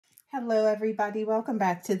Hello everybody, welcome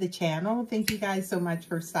back to the channel. Thank you guys so much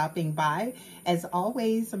for stopping by. As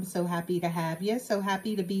always, I'm so happy to have you. So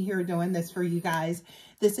happy to be here doing this for you guys.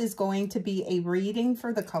 This is going to be a reading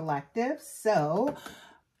for the collective. So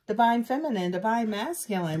Divine Feminine, Divine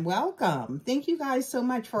Masculine, welcome. Thank you guys so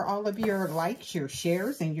much for all of your likes, your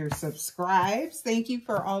shares, and your subscribes. Thank you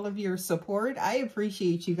for all of your support. I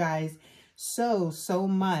appreciate you guys so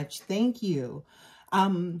much. Thank you.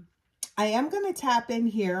 I am going to tap in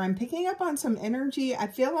here. I'm picking up on some energy. I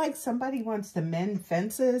feel like somebody wants to mend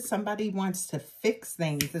fences. Somebody wants to fix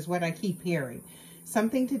things is what I keep hearing.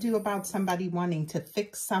 Something to do about somebody wanting to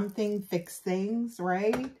fix something, fix things,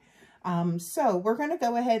 right? So we're going to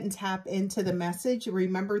go ahead and tap into the message.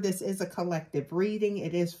 Remember, this is a collective reading.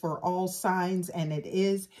 It is for all signs and it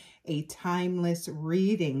is a timeless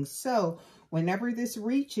reading. So whenever this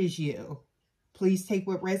reaches you, please take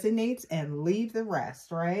what resonates and leave the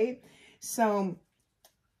rest, right? So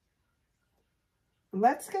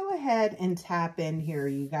let's go ahead and tap in here,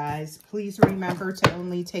 you guys. Please remember to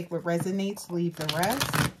only take what resonates, leave the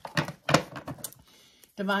rest.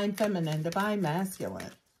 Divine Feminine, Divine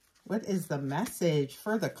Masculine. What is the message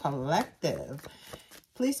for the collective?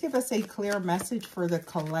 Please give us a clear message for the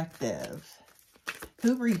collective.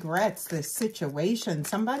 Who regrets this situation?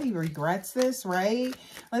 Somebody regrets this, right?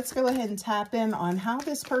 Let's go ahead and tap in on how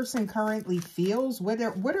this person currently feels. What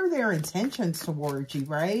are their intentions towards you,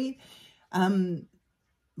 right?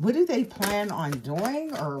 What do they plan on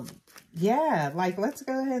doing? Or, yeah, like, let's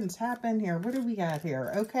go ahead and tap in here. What do we got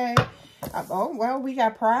here? Okay. Oh, well, we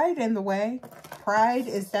got pride in the way. Pride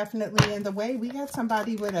is definitely in the way. We got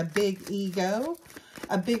somebody with a big ego,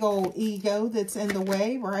 a big old ego that's in the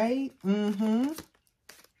way, right?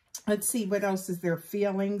 Let's see, what else is their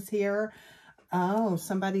feelings here? Oh,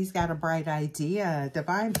 somebody's got a bright idea.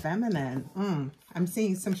 Divine Feminine. I'm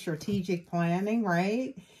seeing some strategic planning,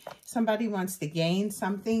 right? Somebody wants to gain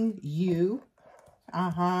something. You.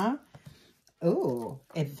 Oh,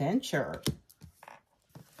 adventure.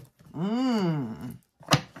 An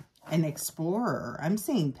explorer. I'm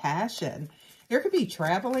seeing passion. There could be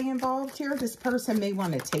traveling involved here. This person may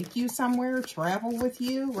want to take you somewhere, travel with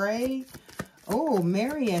you, right? Oh,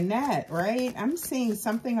 marionette, right? I'm seeing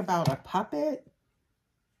something about a puppet.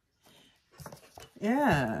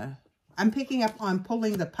 Yeah. I'm picking up on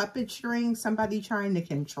pulling the puppet string, somebody trying to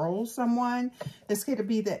control someone. This could have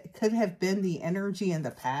been the energy in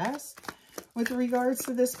the past with regards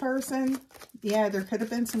to this person. Yeah, there could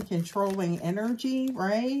have been some controlling energy,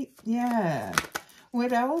 right? Yeah.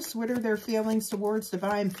 What else? What are their feelings towards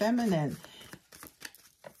Divine Feminine?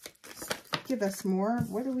 Give us more.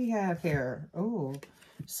 What do we have here? Oh,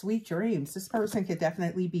 sweet dreams. This person could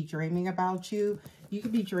definitely be dreaming about you. You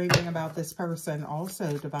could be dreaming about this person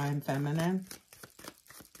also, Divine Feminine.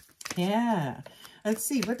 Yeah. Let's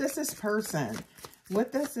see. What does this person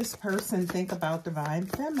think about Divine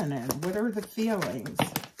Feminine? What are the feelings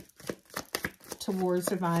towards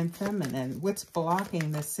Divine Feminine? What's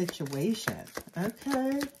blocking this situation?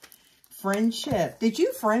 Okay. Friendship. Did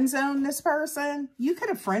you friend zone this person? You could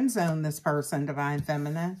have friend zoned this person, Divine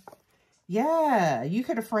Feminine. Yeah, you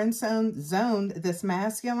could have friend zoned this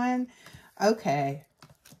masculine. Okay.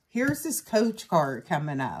 Here's this coach card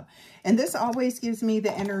coming up. And this always gives me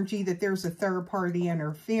the energy that there's a third party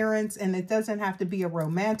interference, and it doesn't have to be a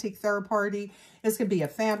romantic third party. This could be a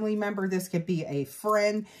family member. This could be a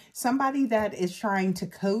friend, somebody that is trying to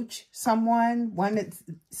coach someone,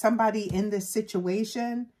 somebody in this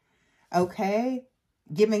situation. Okay,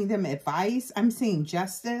 giving them advice. I'm seeing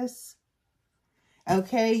justice.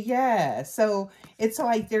 Okay, yeah. So it's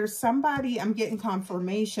like there's somebody, I'm getting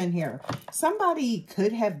confirmation here. Somebody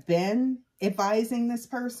could have been advising this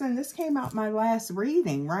person. This came out my last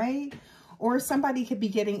reading, right? Or somebody could be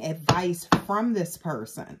getting advice from this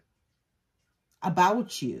person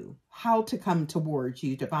about you, how to come towards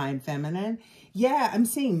you, Divine Feminine. Yeah, I'm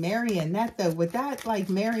seeing marionette though. With that, like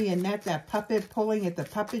marionette, that puppet pulling at the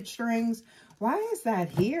puppet strings, why is that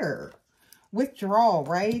here? Withdrawal,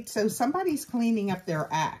 right? So somebody's cleaning up their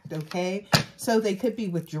act, okay? So they could be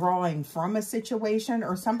withdrawing from a situation,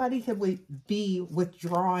 or somebody could be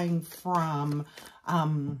withdrawing from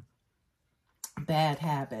bad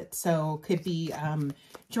habits. So could be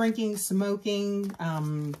drinking, smoking,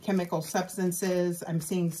 chemical substances. I'm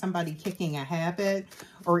seeing somebody kicking a habit,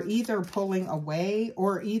 or either pulling away,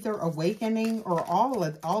 or either awakening, or all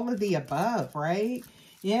of the above, right?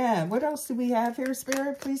 Yeah, what else do we have here,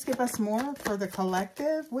 Spirit? Please give us more for the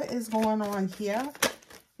collective. What is going on here?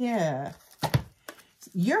 Yeah.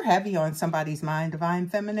 you're heavy on somebody's mind, Divine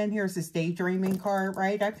Feminine. Here's this daydreaming card,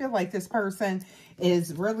 right? I feel like this person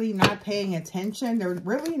is really not paying attention. They're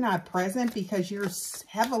really not present because you're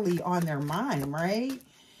heavily on their mind, right?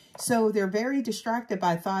 So they're very distracted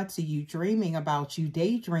by thoughts of you, dreaming about you,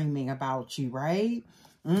 daydreaming about you, right?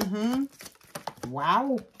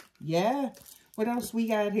 Wow. Yeah. What else we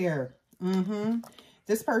got here?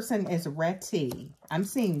 This person is ready. I'm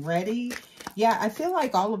seeing ready. Yeah, I feel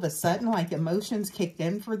like all of a sudden, like emotions kicked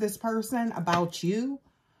in for this person about you,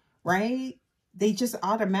 right? They just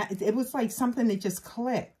it was like something that just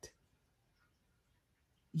clicked.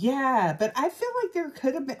 Yeah, but I feel like there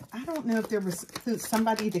could have been, I don't know if there was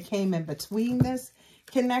somebody that came in between this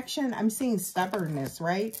connection. I'm seeing stubbornness,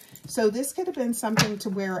 right? So this could have been something to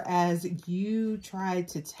where as you tried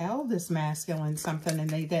to tell this masculine something and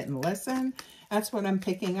they didn't listen. That's what I'm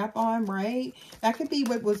picking up on, right? That could be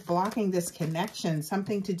what was blocking this connection,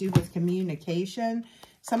 something to do with communication.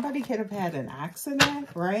 Somebody could have had an accident,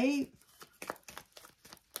 right?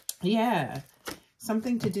 Yeah.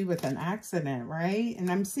 Something to do with an accident, right? And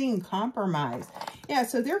I'm seeing compromise. Yeah,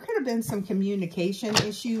 so there could have been some communication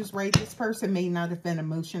issues, right? This person may not have been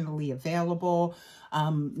emotionally available,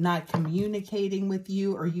 not communicating with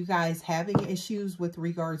you, or you guys having issues with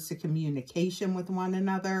regards to communication with one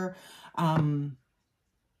another.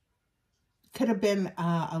 Could have been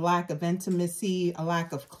a lack of intimacy, a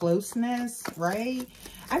lack of closeness, right?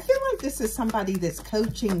 I feel like this is somebody that's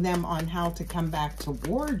coaching them on how to come back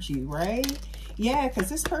towards you, right? Yeah, because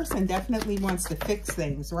this person definitely wants to fix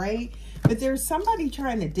things, right? But there's somebody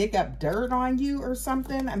trying to dig up dirt on you or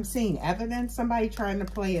something. I'm seeing evidence, somebody trying to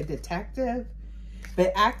play a detective,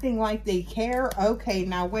 but acting like they care. Okay,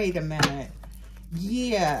 now wait a minute.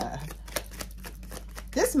 Yeah.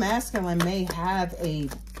 This masculine may have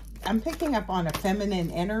I'm picking up on a feminine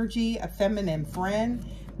energy, a feminine friend,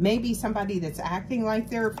 maybe somebody that's acting like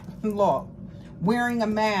they're, look, wearing a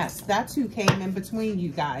mask. That's who came in between you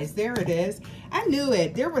guys. There it is. I knew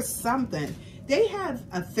it. There was something. They have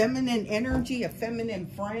a feminine energy, a feminine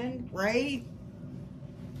friend, right?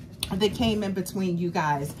 That came in between you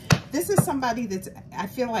guys. This is somebody that's, I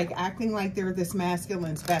feel like, acting like they're this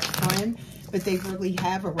masculine's best friend, but they really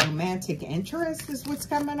have a romantic interest is what's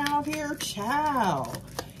coming out here. Ciao.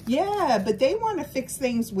 Yeah, but they want to fix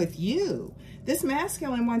things with you. This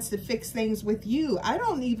masculine wants to fix things with you. I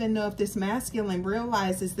don't even know if this masculine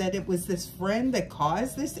realizes that it was this friend that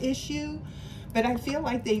caused this issue, but I feel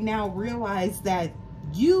like they now realize that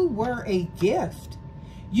you were a gift.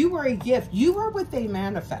 You were a gift. You were what they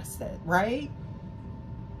manifested, right?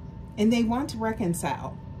 And they want to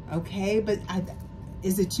reconcile, okay? But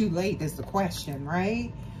is it too late is the question,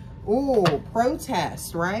 right? Oh,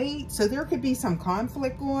 protest, right? So there could be some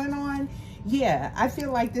conflict going on. Yeah, I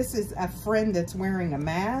feel like this is a friend that's wearing a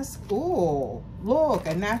mask. Oh, look,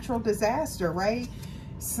 a natural disaster, right?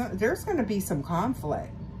 So there's going to be some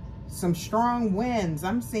conflict, some strong winds.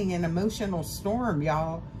 I'm seeing an emotional storm,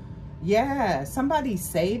 y'all. Yeah, somebody's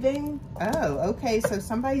saving. Oh, okay, so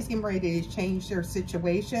somebody's getting ready to change their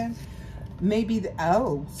situation. Maybe,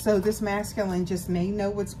 so this masculine just may know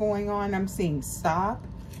what's going on. I'm seeing stop.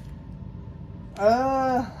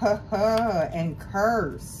 And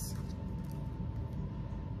curse.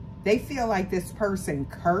 They feel like this person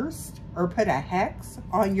cursed or put a hex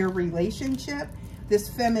on your relationship. This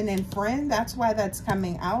feminine friend, that's why that's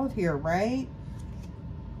coming out here, right?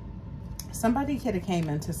 Somebody could have came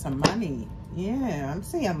into some money. Yeah, I'm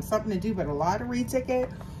seeing something to do with a lottery ticket.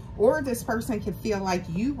 Or this person could feel like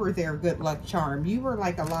you were their good luck charm. You were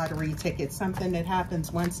like a lottery ticket, something that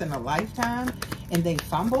happens once in a lifetime, and they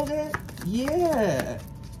fumbled it. Yeah.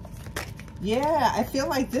 Yeah, I feel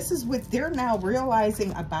like this is what they're now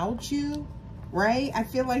realizing about you, right? I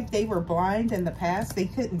feel like they were blind in the past. They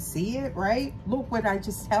couldn't see it, right? Look what I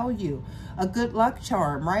just tell you. A good luck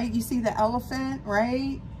charm, right? You see the elephant,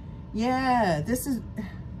 right? Yeah,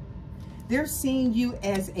 they're seeing you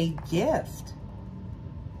as a gift.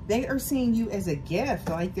 They are seeing you as a gift,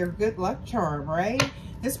 like their good luck charm, right?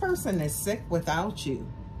 This person is sick without you.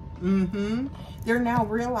 They're now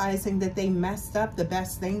realizing that they messed up the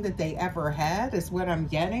best thing that they ever had is what I'm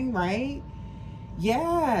getting, right?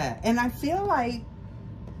 Yeah, and I feel like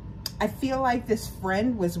this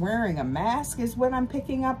friend was wearing a mask is what I'm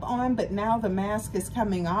picking up on, but now the mask is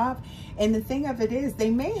coming off. And the thing of it is,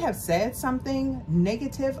 they may have said something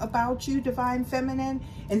negative about you, Divine Feminine,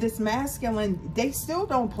 and this masculine, they still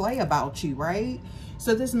don't play about you, right?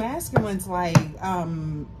 So this masculine's like,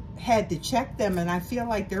 had to check them, and I feel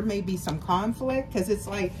like there may be some conflict because it's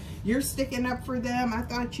like, you're sticking up for them. I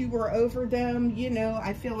thought you were over them. You know,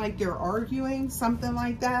 I feel like they're arguing, something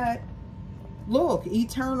like that. Look,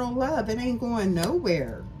 eternal love. It ain't going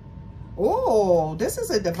nowhere. Oh, this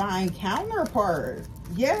is a divine counterpart.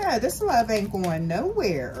 Yeah, this love ain't going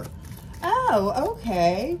nowhere. Oh,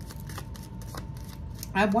 okay.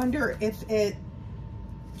 I wonder if it...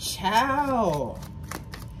 Ciao.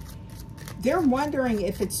 They're wondering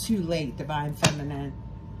if it's too late, Divine Feminine.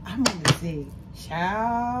 I want to see.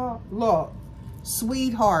 Ciao. Look,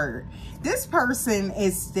 sweetheart. This person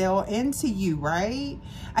is still into you, right?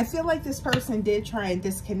 I feel like this person did try and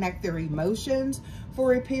disconnect their emotions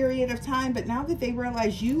for a period of time, but now that they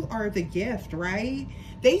realize you are the gift, right?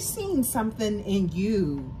 They seen something in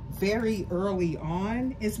you very early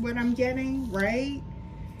on, is what I'm getting, right?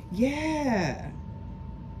 Yeah.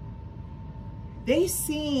 They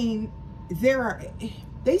seen their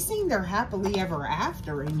happily ever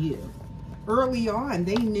after in you. Early on,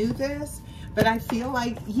 they knew this, but I feel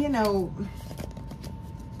like, you know,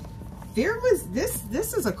 there was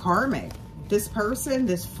this is a karmic. This person,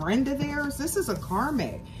 this friend of theirs, this is a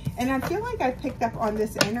karmic. And I feel like I picked up on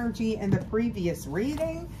this energy in the previous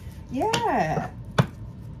reading. Yeah.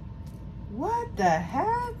 What the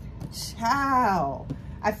heck? Ciao.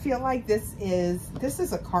 I feel like this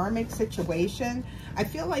is a karmic situation. I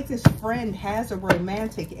feel like this friend has a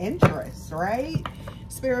romantic interest, right?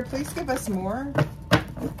 Spirit, please give us more.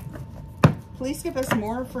 Please give us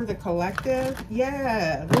more for the collective.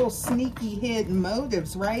 Yeah, little sneaky hidden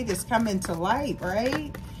motives, right? Is coming to light,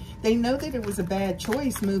 right? They know that it was a bad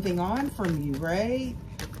choice moving on from you, right?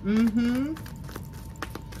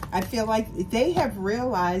 I feel like they have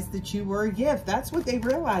realized that you were a gift. That's what they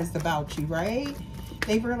realized about you, right?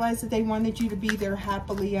 They realized that they wanted you to be their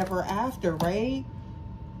happily ever after, right?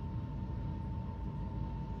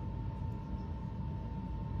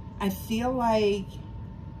 I feel like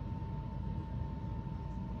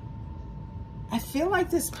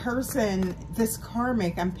this person, this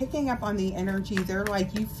karmic, I'm picking up on the energy. They're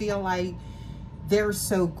like, you feel like they're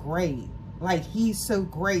so great. Like he's so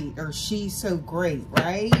great or she's so great,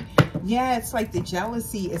 right? Yeah, it's like the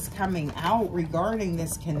jealousy is coming out regarding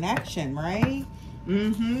this connection, right?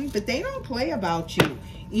 But they don't play about you,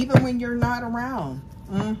 even when you're not around.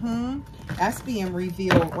 That's being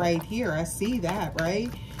revealed right here. I see that,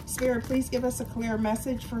 right? Spirit, please give us a clear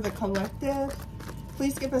message for the collective.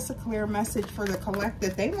 Please give us a clear message for the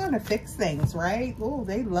collective. They want to fix things, right? Oh,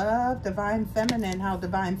 they love Divine Feminine, how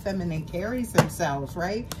Divine Feminine carries themselves,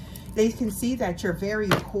 right? They can see that you're very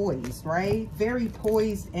poised, right? Very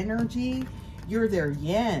poised energy. You're their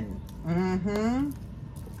yin.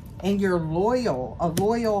 And you're loyal, a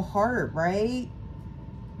loyal heart, right?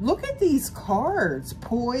 Look at these cards.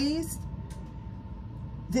 Poised.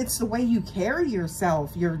 It's the way you carry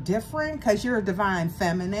yourself. You're different because you're a Divine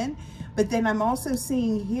Feminine. But then I'm also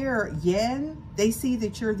seeing here yin. They see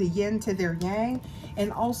that you're the yin to their yang.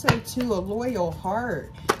 And also too, a loyal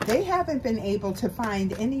heart. They haven't been able to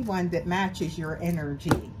find anyone that matches your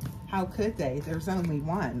energy. How could they? There's only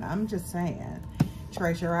one. I'm just saying.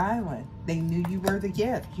 Treasure Island. They knew you were the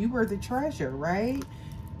gift. You were the treasure, right?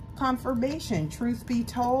 Confirmation. Truth be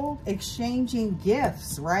told, exchanging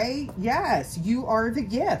gifts, right? Yes, you are the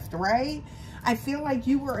gift, right? I feel like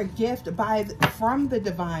you were a gift from the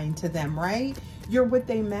divine to them, right? You're what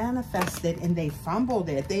they manifested and they fumbled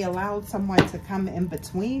it. They allowed someone to come in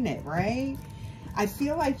between it, right? I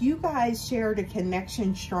feel like you guys shared a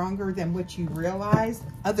connection stronger than what you realized.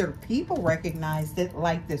 Other people recognized it,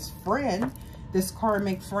 like this friend, this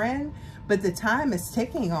karmic friend, but the time is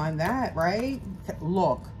ticking on that, right?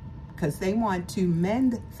 Look, because they want to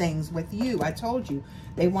mend things with you. I told you,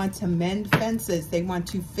 they want to mend fences. They want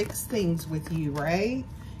to fix things with you, right?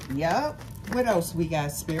 Yep. What else we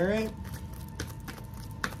got, Spirit?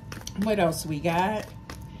 What else we got?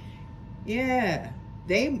 Yeah.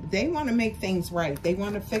 They want to make things right. They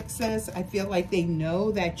want to fix this. I feel like they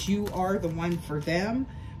know that you are the one for them,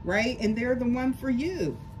 right? And they're the one for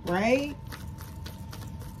you, right?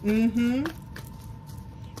 I'm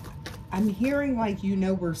hearing like, you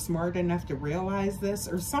know, we're smart enough to realize this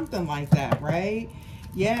or something like that, right?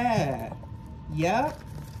 Yeah. Yep.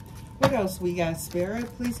 What else we got, Spirit?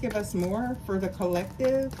 Please give us more for the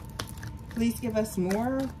collective. Please give us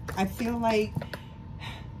more. I feel like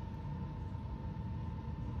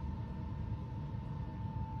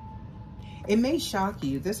it may shock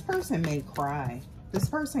you. This person may cry. This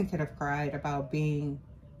person could have cried about being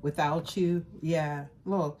without you. Yeah.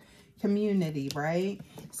 Look, community, right?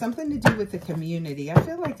 Something to do with the community. I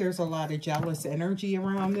feel like there's a lot of jealous energy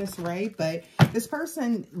around this, right? But this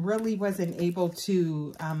person really wasn't able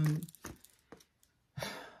to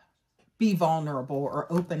be vulnerable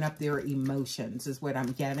or open up their emotions is what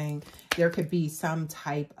I'm getting. There could be some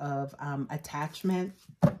type of attachment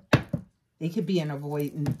They could be an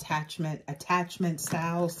avoidant attachment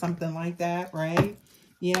style, something like that, right?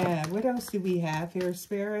 Yeah, what else do we have here,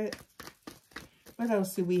 Spirit? What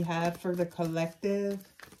else do we have for the collective?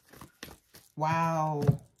 Wow.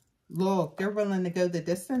 Look, they're willing to go the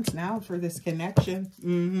distance now for this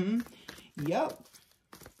connection. Yep.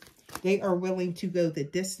 They are willing to go the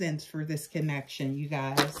distance for this connection, you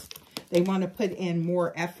guys. They want to put in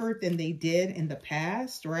more effort than they did in the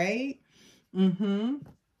past, right?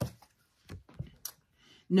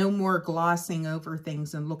 No more glossing over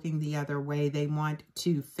things and looking the other way. They want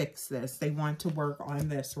to fix this. They want to work on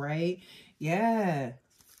this, right? Yeah.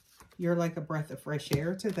 You're like a breath of fresh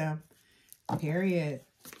air to them. Period.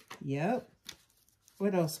 Yep.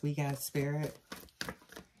 What else we got, Spirit?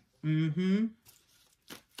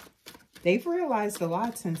 They've realized a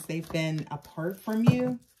lot since they've been apart from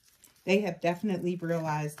you. They have definitely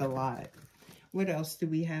realized a lot. What else do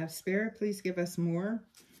we have, Spirit? Please give us more,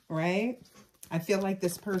 right? I feel like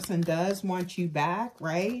this person does want you back,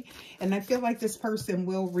 right? And I feel like this person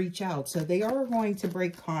will reach out. So they are going to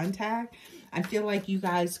break contact. I feel like you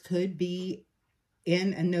guys could be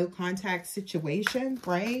in a no contact situation,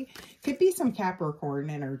 right? Could be some Capricorn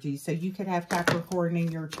energy. So you could have Capricorn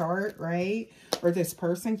in your chart, right? Or this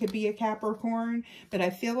person could be a Capricorn. But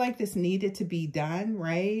I feel like this needed to be done,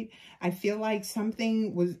 right? I feel like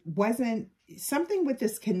something something with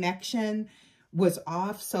this connection was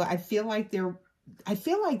off. So I feel like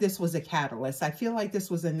this was a catalyst. I feel like this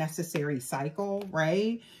was a necessary cycle,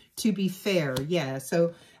 right? To be fair. Yeah.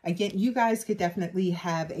 So again, you guys could definitely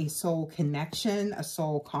have a soul connection, a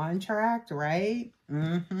soul contract, right?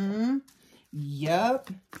 Yep.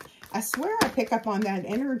 I swear I pick up on that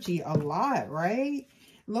energy a lot, right?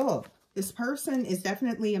 Look, this person is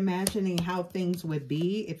definitely imagining how things would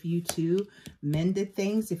be if you two mended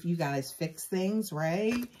things, if you guys fix things,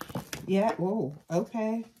 right? Yeah. Oh,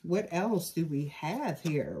 okay. What else do we have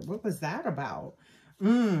here? What was that about?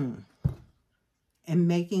 And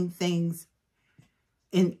making things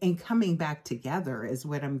and coming back together is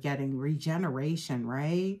what I'm getting. Regeneration,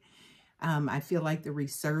 right? I feel like the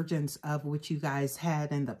resurgence of what you guys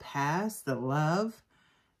had in the past, the love,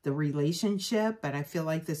 the relationship, but I feel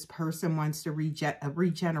like this person wants to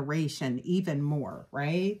regeneration even more,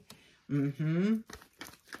 right?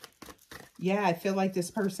 Yeah, I feel like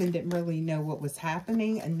this person didn't really know what was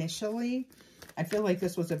happening initially. I feel like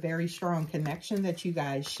this was a very strong connection that you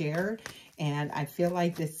guys shared. And I feel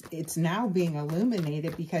like it's now being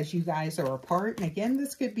illuminated because you guys are apart. And again,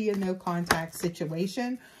 this could be a no contact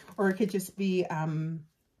situation, or it could just be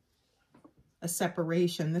a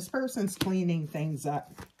separation. This person's cleaning things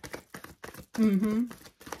up.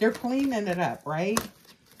 They're cleaning it up, right?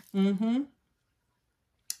 They're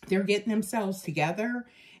getting themselves together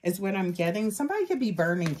is what I'm getting. Somebody could be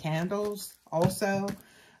burning candles also.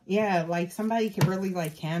 Yeah, like somebody could really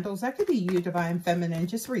like candles. That could be you, Divine Feminine,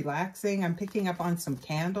 just relaxing. I'm picking up on some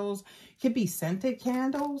candles. Could be scented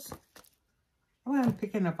candles. Oh, I'm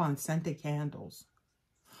picking up on scented candles.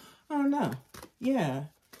 Oh, no. Yeah.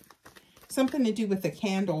 Something to do with the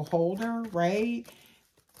candle holder, right?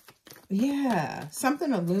 Yeah.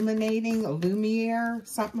 Something illuminating, a lumiere,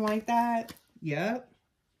 something like that. Yep.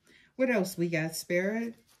 What else we got,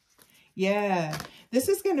 Spirit? Yeah. This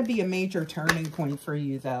is going to be a major turning point for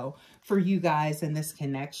you, though, for you guys in this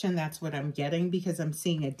connection. That's what I'm getting because I'm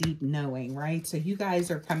seeing a deep knowing, right? So you guys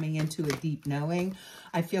are coming into a deep knowing.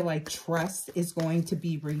 I feel like trust is going to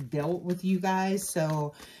be rebuilt with you guys.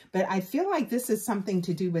 So, but I feel like this is something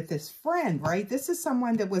to do with this friend, right? This is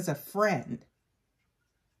someone that was a friend.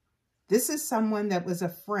 This is someone that was a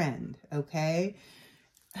friend, okay?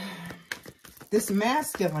 This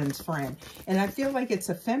masculine's friend. And I feel like it's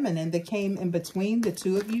a feminine that came in between the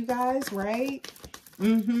two of you guys, right?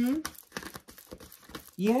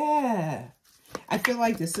 Yeah. I feel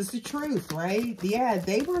like this is the truth, right? Yeah,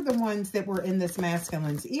 they were the ones that were in this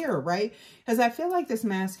masculine's ear, right? Because I feel like this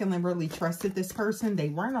masculine really trusted this person. They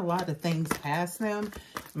run a lot of things past them.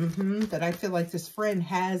 But I feel like this friend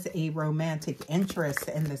has a romantic interest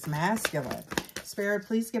in this masculine. Spirit,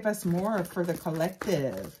 please give us more for the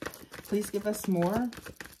collective. Please give us more.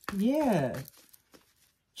 Yeah.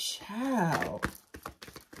 Child.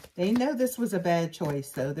 They know this was a bad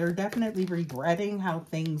choice, though. They're definitely regretting how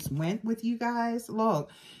things went with you guys.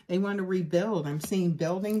 Look, they want to rebuild. I'm seeing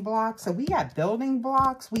building blocks. So we got building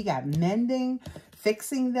blocks. We got mending,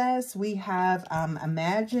 fixing this. We have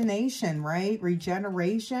imagination, right?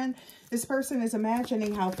 Regeneration. This person is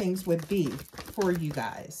imagining how things would be for you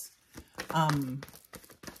guys.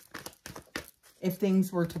 If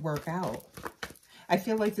things were to work out. I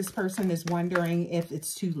feel like this person is wondering if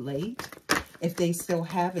it's too late. if they still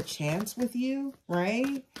have a chance with you,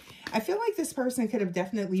 right? I feel like this person could have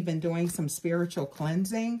definitely been doing some spiritual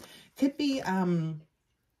cleansing. Could be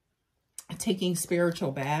taking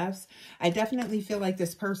spiritual baths. I definitely feel like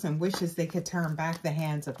this person wishes they could turn back the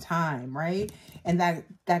hands of time, right? And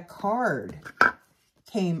that card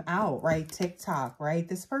came out, right? TikTok, right?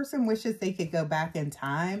 This person wishes they could go back in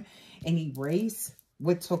time and erase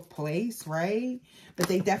what took place, right? But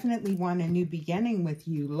they definitely want a new beginning with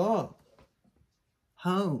you. Look,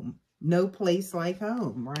 home, no place like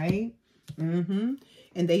home, right? And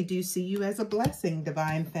they do see you as a blessing,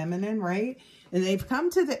 Divine Feminine, right? And they've come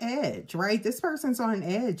to the edge, right? This person's on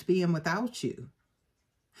edge being without you.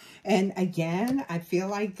 And again, I feel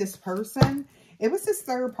like this person, it was this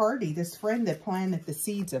third party, this friend that planted the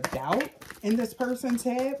seeds of doubt in this person's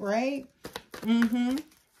head, right?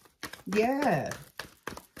 Yeah.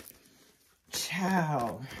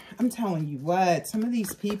 Ciao. I'm telling you what, some of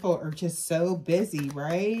these people are just so busy,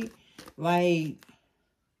 right? Like,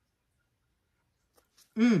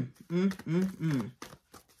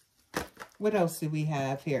 What else do we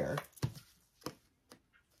have here?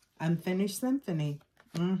 Unfinished symphony.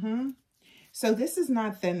 So this is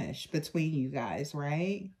not finished between you guys,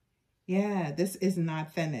 right? Yeah, this is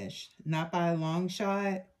not finished. Not by a long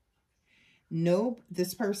shot. Nope.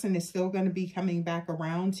 This person is still going to be coming back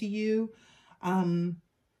around to you.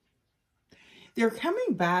 They're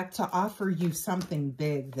coming back to offer you something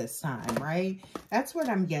big this time, right? That's what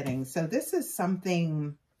I'm getting. So this is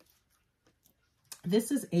something,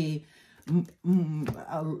 this is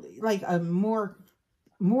like a more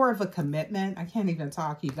of a commitment. I can't even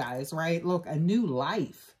talk, you guys, right? Look, a new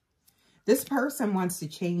life. This person wants to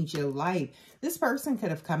change your life. This person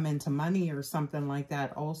could have come into money or something like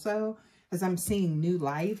that also, because I'm seeing new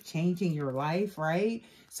life, changing your life, right?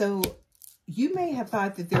 So you may have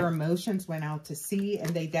thought that their emotions went out to sea and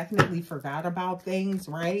they definitely forgot about things,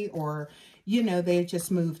 right? Or, you know, they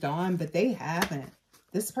just moved on, but they haven't.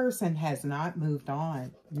 This person has not moved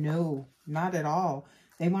on. No, not at all.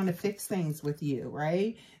 They want to fix things with you,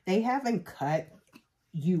 right? They haven't cut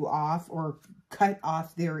you off or cut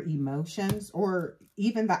off their emotions or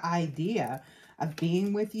even the idea of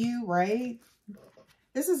being with you, right?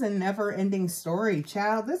 This is a never-ending story,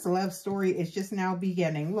 child. This love story is just now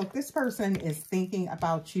beginning. Look, this person is thinking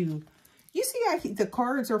about you. You see how the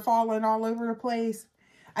cards are falling all over the place?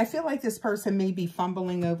 I feel like this person may be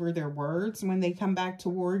fumbling over their words when they come back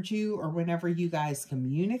towards you or whenever you guys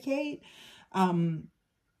communicate. They're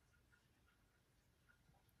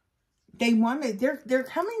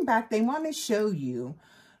coming back. They want to show you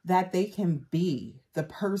that they can be the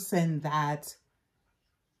person that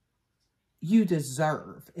you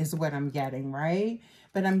deserve is what I'm getting, right?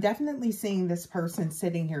 But I'm definitely seeing this person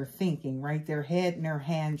sitting here thinking, right? Their head in their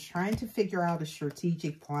hands, trying to figure out a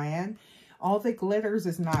strategic plan. All that glitters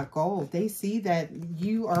is not gold. They see that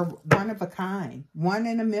you are one of a kind, 1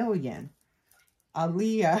 in a million.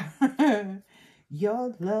 Aaliyah,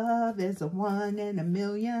 your love is a 1 in a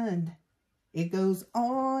million. It goes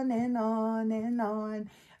on and on and on.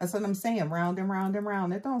 That's what I'm saying. Round and round and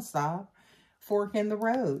round. It don't stop. Fork in the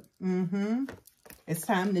road. It's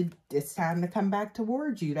time to come back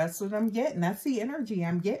towards you. That's what I'm getting. That's the energy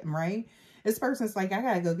I'm getting, right? This person's like, I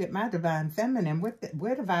gotta go get my Divine Feminine.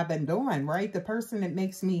 What have I been doing, right? The person that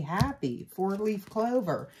makes me happy. 4-leaf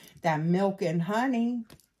clover. That milk and honey.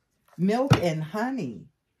 Milk and honey.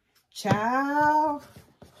 Child.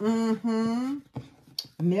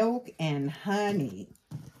 Milk and honey.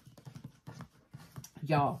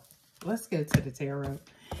 Y'all, let's go to the tarot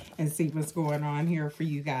and see what's going on here for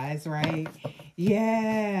you guys, right?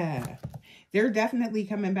 Yeah. They're definitely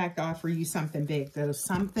coming back to offer you something big, though.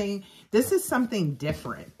 This is something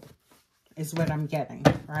different, is what I'm getting,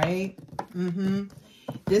 right?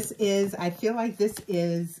 I feel like this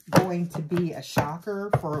is going to be a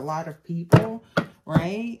shocker for a lot of people,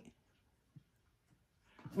 right?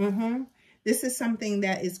 This is something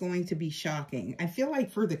that is going to be shocking. I feel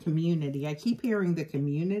like for the community, I keep hearing the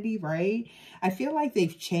community, right? I feel like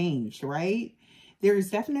they've changed, right? There is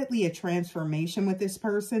definitely a transformation with this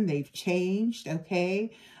person. They've changed, okay?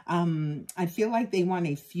 I feel like they want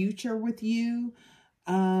a future with you.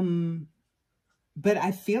 But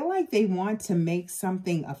I feel like they want to make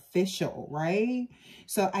something official, right?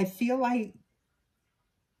 So I feel like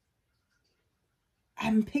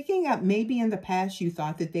I'm picking up maybe in the past you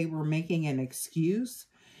thought that they were making an excuse,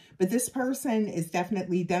 but this person has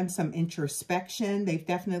definitely done some introspection. They've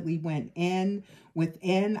definitely went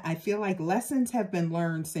within. I feel like lessons have been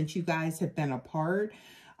learned since you guys have been apart.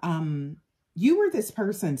 You were this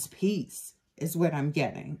person's peace is what I'm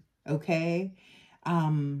getting, okay?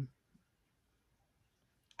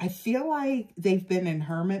 I feel like they've been in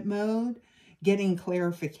hermit mode, getting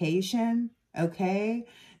clarification, okay?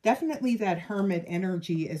 Definitely that hermit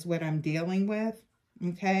energy is what I'm dealing with,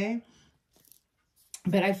 okay?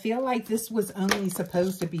 But I feel like this was only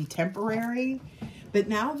supposed to be temporary, but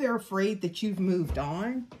now they're afraid that you've moved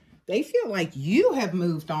on. They feel like you have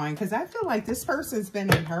moved on, because I feel like this person's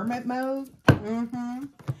been in hermit mode.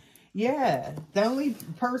 Yeah, the only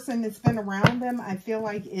person that's been around them, I feel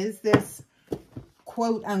like, is this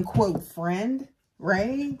quote-unquote friend,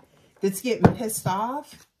 right? That's getting pissed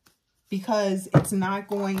off because it's not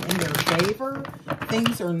going in their favor.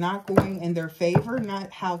 Things are not going in their favor,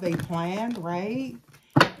 not how they planned, right?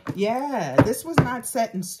 Yeah, this was not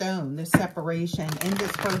set in stone, this separation in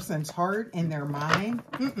this person's heart, in their mind.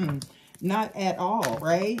 Not at all,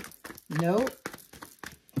 right? Nope.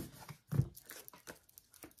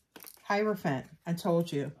 Hierophant, I told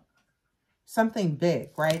you. Something big,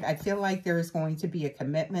 right? I feel like there is going to be a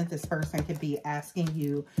commitment. This person could be asking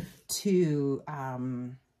you to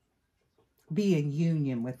be in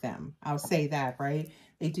union with them. I'll say that, right?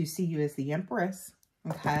 They do see you as the Empress,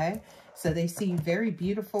 okay? So they see you very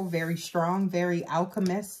beautiful, very strong, very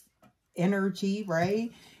alchemist energy,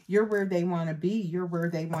 right? You're where they want to be. You're where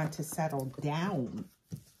they want to settle down.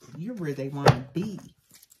 You're where they want to be.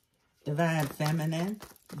 Divine Feminine.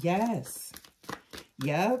 Yes.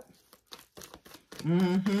 Yep.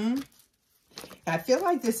 I feel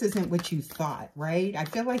like this isn't what you thought, right? I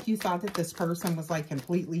feel like you thought that this person was like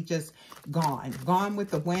completely just gone. Gone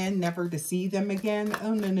with the wind, never to see them again.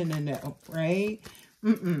 Oh, no, no, no, no, right?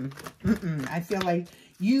 I feel like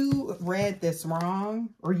you read this wrong,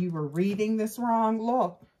 or you were reading this wrong.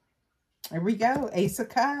 Look, here we go. Ace of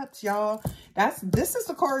Cups, y'all. This is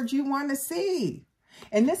the card you want to see.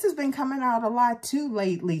 And this has been coming out a lot too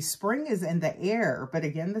lately. Spring is in the air. But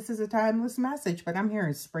again, this is a timeless message. But I'm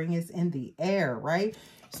hearing spring is in the air, right?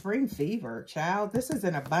 Spring fever, child. This is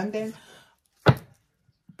an abundant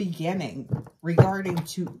beginning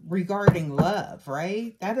regarding love,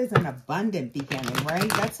 right? That is an abundant beginning, right?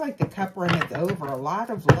 That's like the cup runneth over. A lot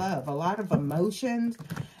of love, a lot of emotions,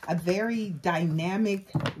 a very dynamic,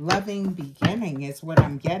 loving beginning is what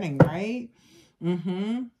I'm getting, right?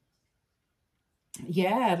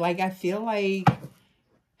 Yeah, like I feel like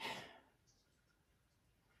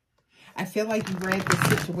you read the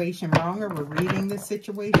situation wrong, or were reading the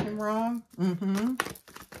situation wrong.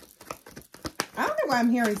 I don't know why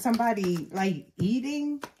I'm hearing somebody like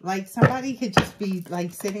eating. Like somebody could just be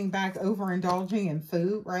like sitting back overindulging in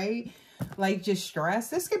food, right? Like just stress.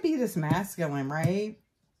 This could be this masculine, right?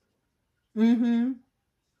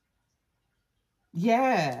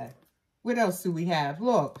 Yeah. What else do we have?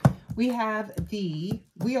 Look. We have the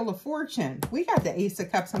Wheel of Fortune. We got the Ace of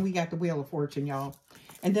Cups and we got the Wheel of Fortune, y'all.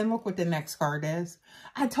 And then look what the next card is.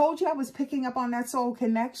 I told you I was picking up on that soul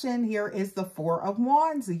connection. Here is the Four of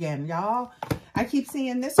Wands again, y'all. I keep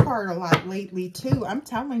seeing this card a lot lately, too. I'm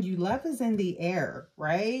telling you, love is in the air,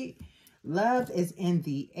 right? Love is in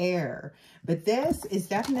the air. But this is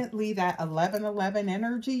definitely that 11-11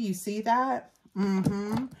 energy. You see that?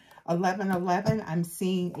 11-11, I'm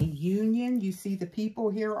seeing a union. You see the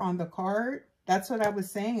people here on the card. That's what I was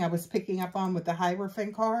saying. I was picking up on with the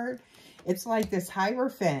Hierophant card. It's like this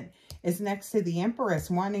Hierophant is next to the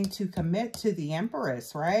Empress, wanting to commit to the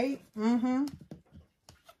Empress, right?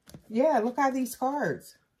 Yeah, look at these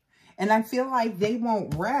cards. And I feel like they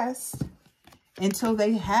won't rest until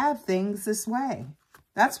they have things this way.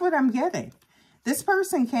 That's what I'm getting. This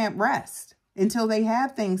person can't rest until they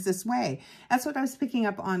have things this way. That's what I was picking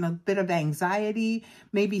up on, a bit of anxiety,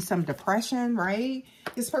 maybe some depression, right?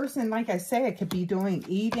 This person, like I said, could be doing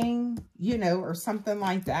eating, you know, or something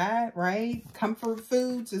like that, right? Comfort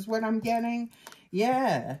foods is what I'm getting.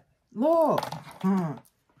 Yeah. Look.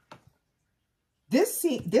 This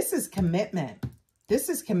is commitment. This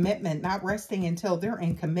is commitment, not resting until they're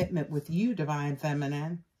in commitment with you, Divine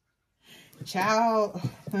Feminine. Child,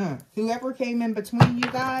 whoever came in between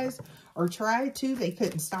you guys or tried to, they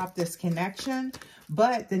couldn't stop this connection.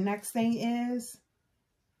 But the next thing is,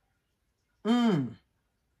 they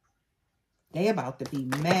about to be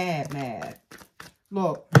mad.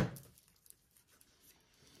 Look.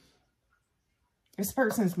 This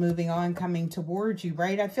person's moving on, coming towards you,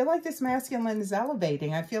 right? I feel like this masculine is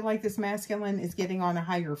elevating. I feel like this masculine is getting on a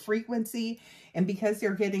higher frequency. And because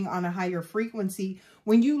they're getting on a higher frequency,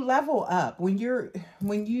 when you level up, when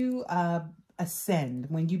you ascend,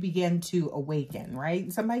 when you begin to awaken,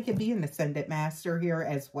 right? Somebody could be an ascended master here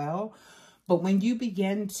as well. But when you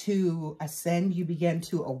begin to ascend, you begin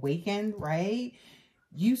to awaken, right?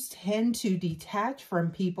 you tend to detach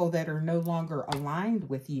from people that are no longer aligned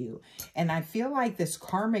with you. And I feel like this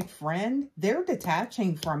karmic friend, they're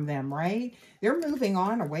detaching from them, right? They're moving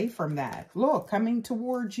on away from that. Look, coming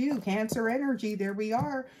towards you, Cancer energy, there we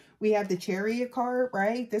are. We have the Chariot card,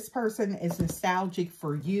 right? This person is nostalgic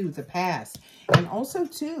for you, the past. And also,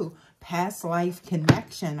 too, past life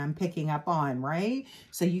connection I'm picking up on, right?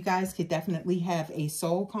 So you guys could definitely have a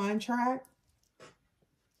soul contract.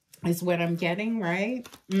 Is what I'm getting, right?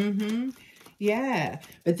 Yeah.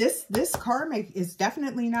 But this karmic is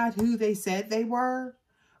definitely not who they said they were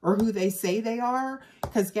or who they say they are.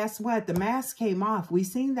 Because guess what? The mask came off. We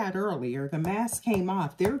seen that earlier. The mask came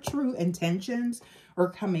off. Their true intentions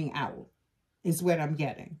are coming out, is what I'm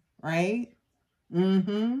getting, right?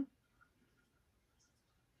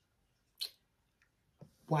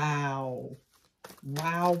 Wow.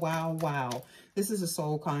 Wow, wow, wow. This is a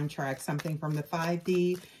soul contract, something from the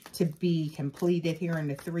 5D to be completed here in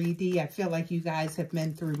the 3D. I feel like you guys have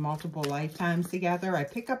been through multiple lifetimes together. I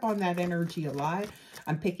pick up on that energy a lot.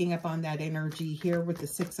 I'm picking up on that energy here with the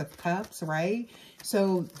 6 of Cups, right?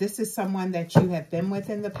 So this is someone that you have been with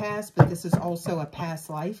in the past, but this is also a past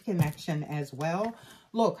life connection as well.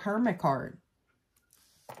 Look, Hermit card.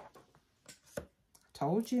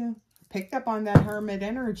 Told you. Picked up on that Hermit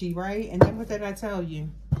energy, right? And then what did I tell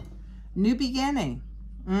you? New beginning.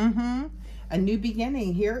 A new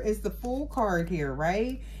beginning. Here is the Fool card here,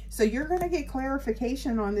 right? So you're going to get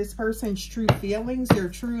clarification on this person's true feelings, their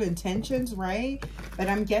true intentions, right? But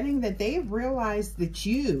I'm getting that they've realized that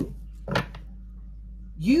you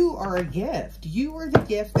are a gift. You were the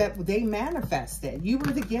gift that they manifested. You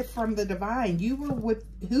were the gift from the divine. You were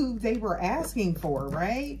who they were asking for,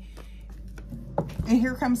 right? And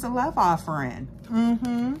here comes the love offering.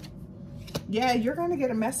 Yeah, you're going to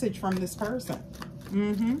get a message from this person.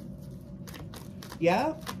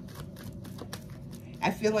 Yep.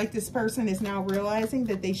 I feel like this person is now realizing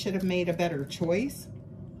that they should have made a better choice.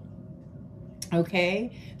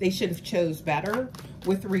 Okay? They should have chose better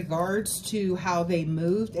with regards to how they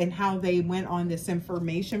moved and how they went on this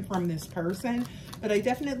information from this person. But I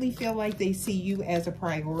definitely feel like they see you as a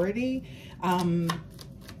priority.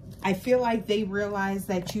 I feel like they realize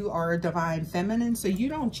that you are a divine feminine, so you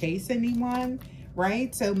don't chase anyone,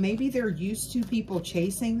 right? So maybe they're used to people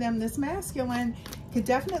chasing them. This masculine could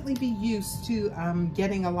definitely be used to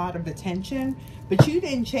getting a lot of attention, but you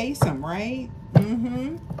didn't chase them, right?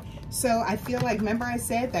 So I feel like, remember I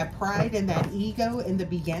said that pride and that ego in the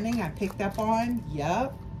beginning I picked up on?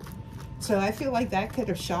 Yup. So I feel like that could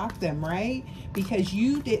have shocked them, right? Because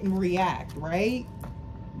you didn't react, right?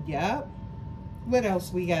 Yup. What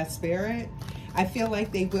else we got, Spirit? I feel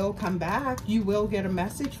like they will come back. You will get a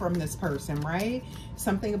message from this person, right?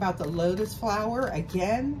 Something about the lotus flower.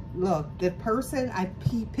 Again, look, the person, I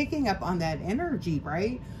keep picking up on that energy,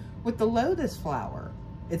 right? With the lotus flower.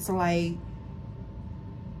 It's like,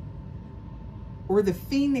 or the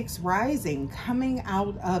phoenix rising, coming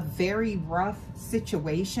out of very rough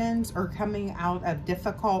situations or coming out of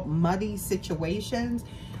difficult, muddy situations,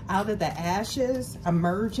 out of the ashes,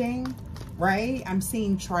 emerging, right? I'm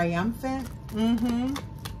seeing triumphant.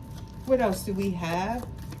 What else do we have?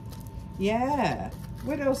 Yeah.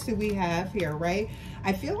 What else do we have here, right?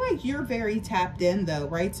 I feel like you're very tapped in though,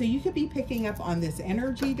 right? So you could be picking up on this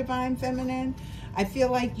energy, divine feminine. I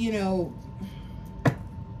feel like, you know,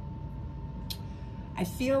 I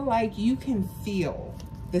feel like you can feel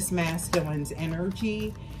this masculine's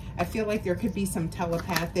energy. I feel like there could be some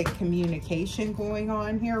telepathic communication going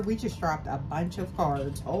on here. We just dropped a bunch of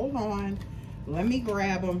cards. Hold on. Let me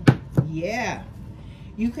grab them. Yeah.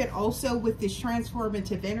 You could also, with this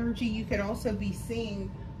transformative energy, you could also be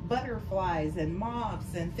seeing butterflies and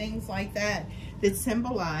moths and things like that that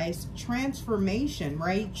symbolize transformation,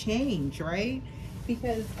 right? Change, right?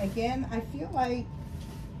 Because, again, I feel like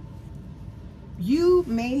you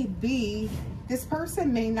may be, this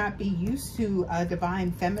person may not be used to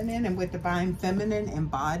divine feminine and what divine feminine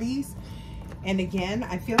embodies. And again,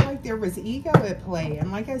 I feel like there was ego at play.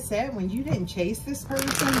 And like I said, when you didn't chase this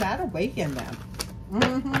person, that awakened them.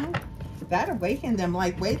 That awakened them.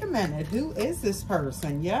 Like, wait a minute, who is this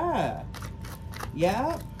person? Yeah.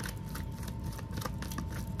 Yep.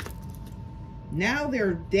 Now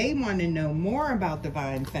they want to know more about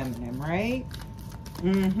divine feminine, right?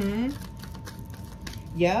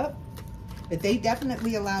 Yep. But they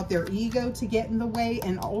definitely allowed their ego to get in the way.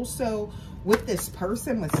 And also what this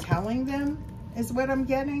person was telling them is what I'm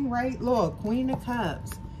getting, right? Look, Queen of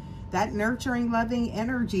Cups. That nurturing, loving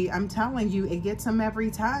energy, I'm telling you, it gets them every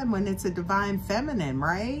time when it's a divine feminine,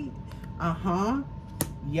 right?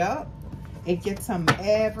 Yup. It gets them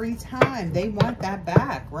every time. They want that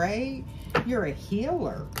back, right? You're a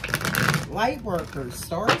healer. Light worker,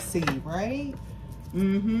 starseed, right?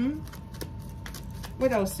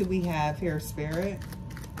 What else do we have here, Spirit?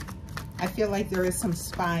 I feel like there is some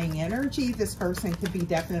spying energy. This person could be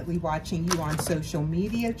definitely watching you on social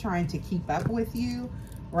media, trying to keep up with you,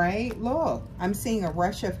 right? Look, I'm seeing a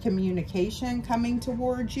rush of communication coming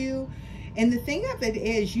towards you. And the thing of it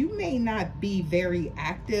is, you may not be very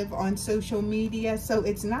active on social media, so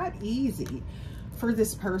it's not easy for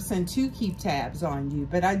this person to keep tabs on you.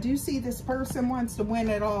 But I do see this person wants to win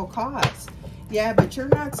at all costs. Yeah, but you're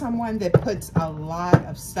not someone that puts a lot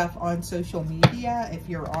of stuff on social media. If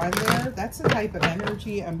you're on there, that's the type of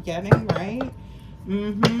energy I'm getting, right?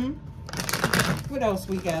 What else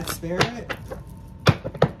we got, Spirit?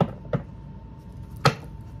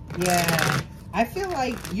 Yeah, I feel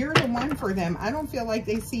like you're the one for them. I don't feel like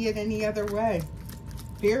they see it any other way.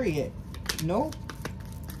 Period. Nope.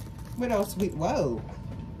 What else whoa.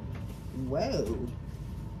 Whoa.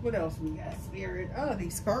 What else we got, Spirit? Oh,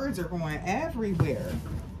 these cards are going everywhere.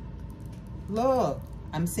 Look,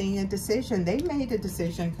 I'm seeing a decision. They made a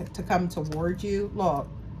decision to come toward you. Look.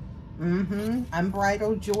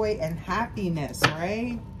 Unbridled joy and happiness,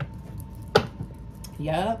 right?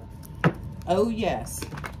 Yep. Oh, yes.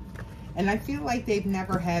 And I feel like they've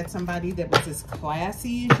never had somebody that was as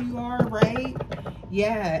classy as you are, right?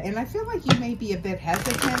 Yeah, and I feel like you may be a bit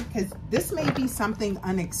hesitant because this may be something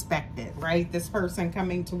unexpected, right? This person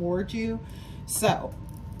coming towards you. So,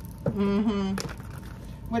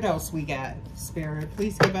 what else we got, Spirit?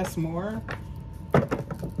 Please give us more.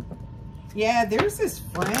 Yeah, there's this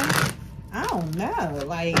friend. I don't know,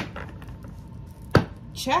 like,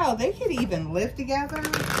 child, they could even live together.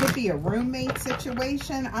 Could be a roommate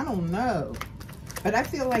situation. I don't know. But I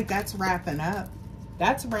feel like that's wrapping up.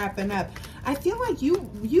 That's wrapping up. I feel like you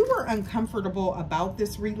were uncomfortable about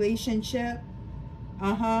this relationship.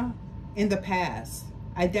 In the past.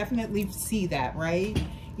 I definitely see that, right?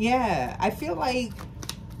 Yeah. I feel like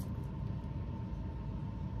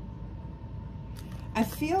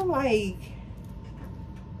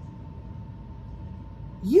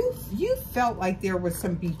you felt like there was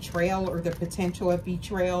some betrayal or the potential of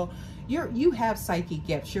betrayal. You have psychic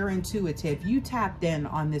gifts. You're intuitive. You tapped in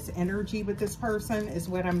on this energy with this person is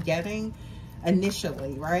what I'm getting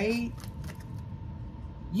initially, right?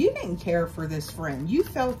 You didn't care for this friend. You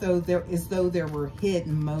felt as though there were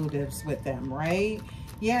hidden motives with them, right?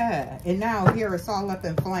 Yeah. And now here it's all up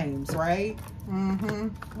in flames, right?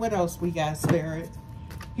 What else we got, Spirit?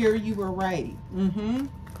 Here you were right.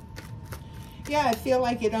 Yeah, I feel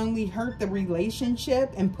like it only hurt the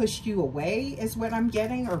relationship and pushed you away is what I'm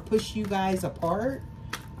getting, or pushed you guys apart.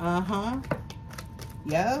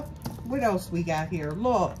 Yep. What else we got here?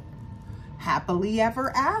 Look. Happily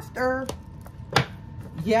ever after.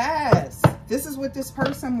 Yes. This is what this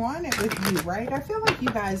person wanted with you, right? I feel like you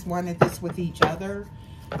guys wanted this with each other.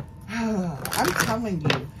 I'm telling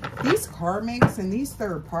you, these karmics and these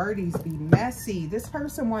third parties be messy. This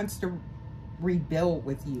person wants to rebuild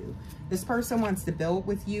with you. This person wants to build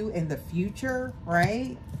with you in the future,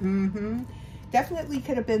 right? Definitely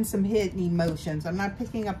could have been some hidden emotions. I'm not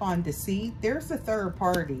picking up on deceit. There's a third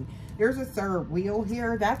party. There's a third wheel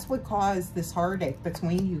here. That's what caused this heartache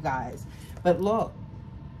between you guys. But look,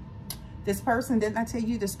 this person, didn't I tell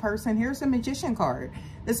you this person? Here's the Magician card.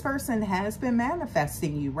 This person has been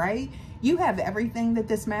manifesting you, right? You have everything that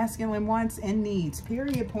this masculine wants and needs,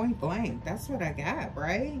 period, point blank. That's what I got,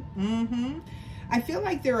 right? I feel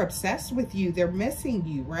like they're obsessed with you. They're missing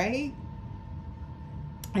you, right?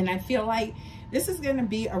 And I feel like this is going to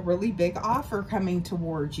be a really big offer coming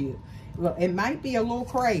towards you. Look, it might be a little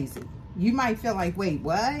crazy. You might feel like, wait,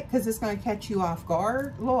 what? Because it's going to catch you off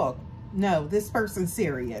guard. Look, no, this person's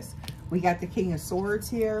serious. We got the King of Swords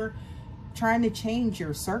here. Trying to change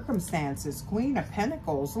your circumstances. Queen of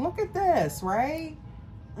Pentacles. Look at this, right?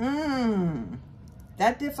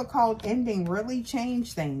 That difficult ending really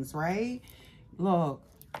changed things, right? Look,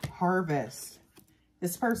 Harvest.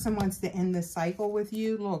 This person wants to end this cycle with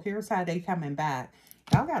you. Look, here's how they coming back.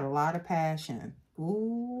 Y'all got a lot of passion.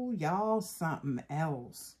 Ooh, y'all something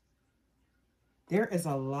else. There is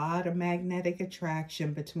a lot of magnetic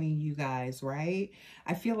attraction between you guys, right?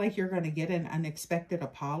 I feel like you're going to get an unexpected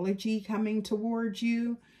apology coming towards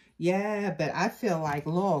you. Yeah, but I feel like,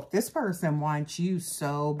 look, this person wants you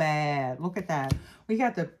so bad. Look at that. We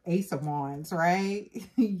got the Ace of Wands, right?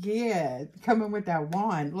 Yeah, coming with that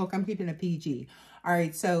wand. Look, I'm keeping a PG. All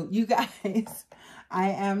right, so you guys, I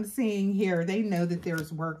am seeing here, they know that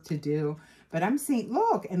there's work to do. But I'm seeing,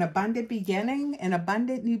 look, an abundant beginning, an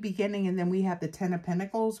abundant new beginning, and then we have the Ten of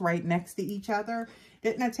Pentacles right next to each other.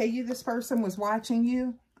 Didn't I tell you this person was watching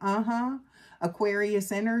you?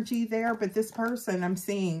 Aquarius energy there. But this person, I'm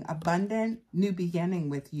seeing abundant new beginning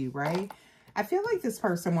with you, right? I feel like this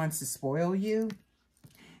person wants to spoil you.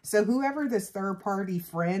 So whoever this third party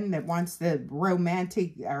friend that wants the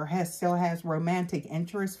romantic or still has romantic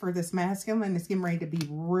interest for this masculine is getting ready to be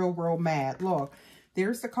real mad. Look,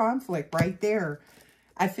 there's the conflict right there.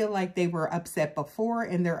 I feel like they were upset before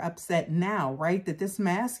and they're upset now, right? That this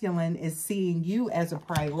masculine is seeing you as a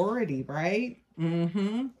priority, right?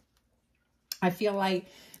 I feel like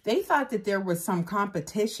they thought that there was some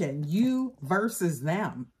competition, you versus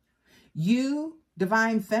them. You,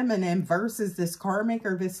 Divine Feminine, versus this karmic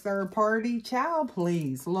or this third party. Child,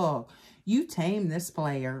 please, look, you tame this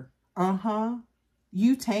player.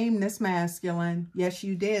 You tame this masculine. Yes,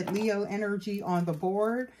 you did. Leo energy on the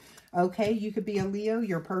board. Okay, you could be a Leo.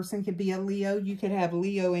 Your person could be a Leo. You could have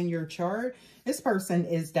Leo in your chart. This person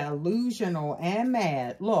is delusional and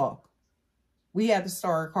mad. Look, we have the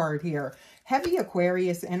Star card here. Heavy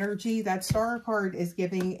Aquarius energy. That Star card is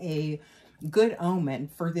giving a good omen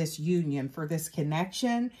for this union, for this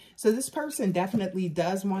connection. So this person definitely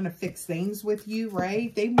does want to fix things with you,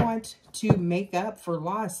 right? They want to make up for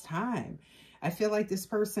lost time. I feel like this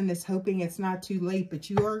person is hoping it's not too late, but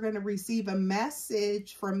you are going to receive a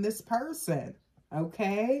message from this person,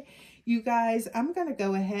 okay? You guys, I'm going to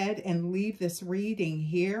go ahead and leave this reading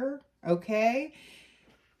here, okay?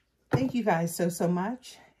 Thank you guys so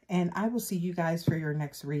much, and I will see you guys for your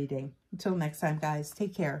next reading. Until next time, guys,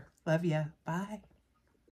 take care. Love ya. Bye.